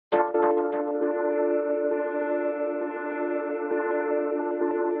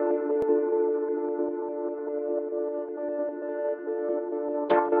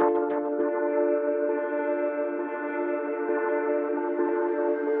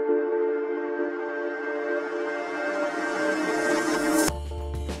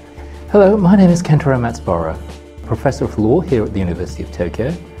Hello, my name is Kentaro Matsubara, Professor of Law here at the University of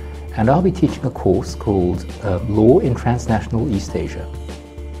Tokyo, and I'll be teaching a course called Law in Transnational East Asia.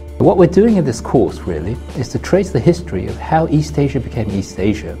 What we're doing in this course, really, is to trace the history of how East Asia became East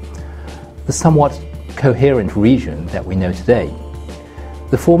Asia, the somewhat coherent region that we know today.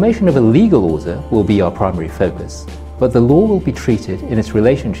 The formation of a legal order will be our primary focus, but the law will be treated in its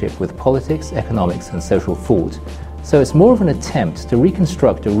relationship with politics, economics, and social thought, so it's more of an attempt to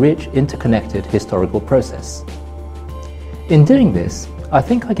reconstruct a rich, interconnected historical process. In doing this, I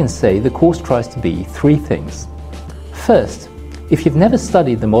think I can say the course tries to be three things. First, if you've never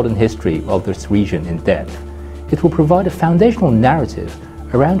studied the modern history of this region in depth, it will provide a foundational narrative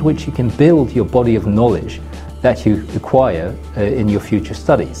around which you can build your body of knowledge that you acquire in your future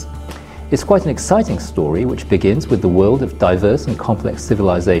studies. It's quite an exciting story which begins with the world of diverse and complex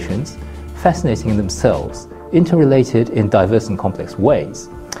civilizations, fascinating in themselves, interrelated in diverse and complex ways,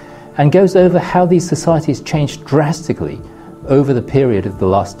 and goes over how these societies changed drastically over the period of the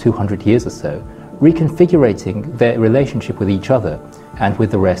last 200 years or so, reconfiguring their relationship with each other and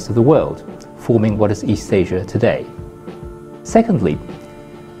with the rest of the world, forming what is East Asia today. Secondly,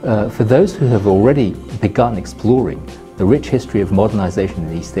 for those who have already begun exploring the rich history of modernization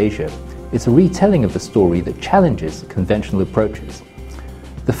in East Asia, it's a retelling of the story that challenges conventional approaches.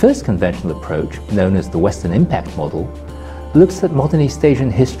 The first conventional approach, known as the Western Impact Model, looks at modern East Asian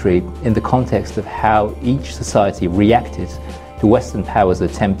history in the context of how each society reacted to Western powers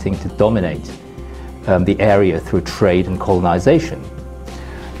attempting to dominate the area through trade and colonization.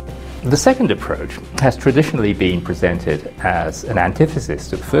 The second approach has traditionally been presented as an antithesis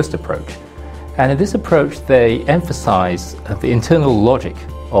to the first approach, and in this approach they emphasize the internal logic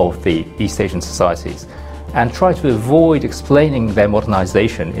of the East Asian societies and try to avoid explaining their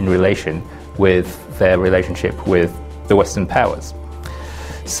modernization in relation with their relationship with the Western powers.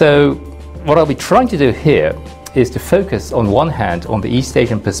 So what I'll be trying to do here is to focus on one hand on the East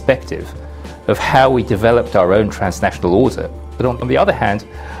Asian perspective of how we developed our own transnational order, but on the other hand,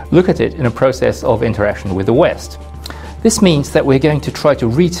 look at it in a process of interaction with the West. This means that we're going to try to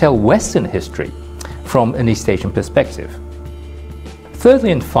retell Western history from an East Asian perspective.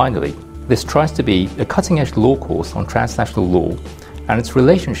 Thirdly and finally, this tries to be a cutting-edge law course on transnational law and its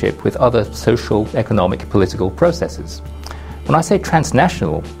relationship with other social, economic, political processes. When I say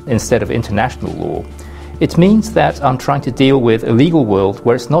transnational instead of international law, it means that I'm trying to deal with a legal world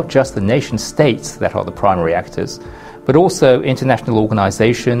where it's not just the nation-states that are the primary actors, but also international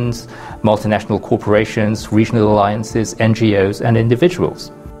organizations, multinational corporations, regional alliances, NGOs, and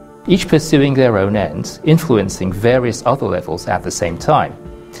individuals, each pursuing their own ends, influencing various other levels at the same time.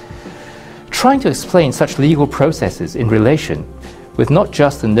 Trying to explain such legal processes in relation with not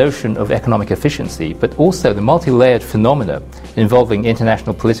just the notion of economic efficiency, but also the multi-layered phenomena involving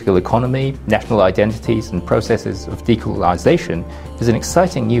international political economy, national identities, and processes of decolonization is an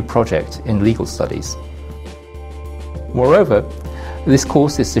exciting new project in legal studies. Moreover, this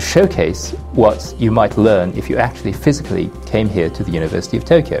course is to showcase what you might learn if you actually physically came here to the University of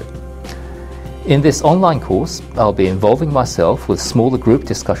Tokyo. In this online course, I'll be involving myself with smaller group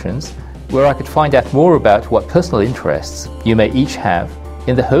discussions where I could find out more about what personal interests you may each have,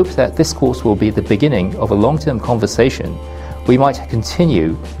 in the hope that this course will be the beginning of a long-term conversation we might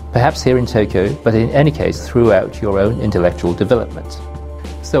continue, perhaps here in Tokyo, but in any case throughout your own intellectual development.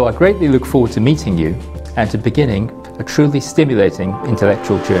 So I greatly look forward to meeting you and to beginning a truly stimulating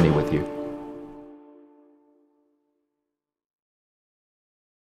intellectual journey with you.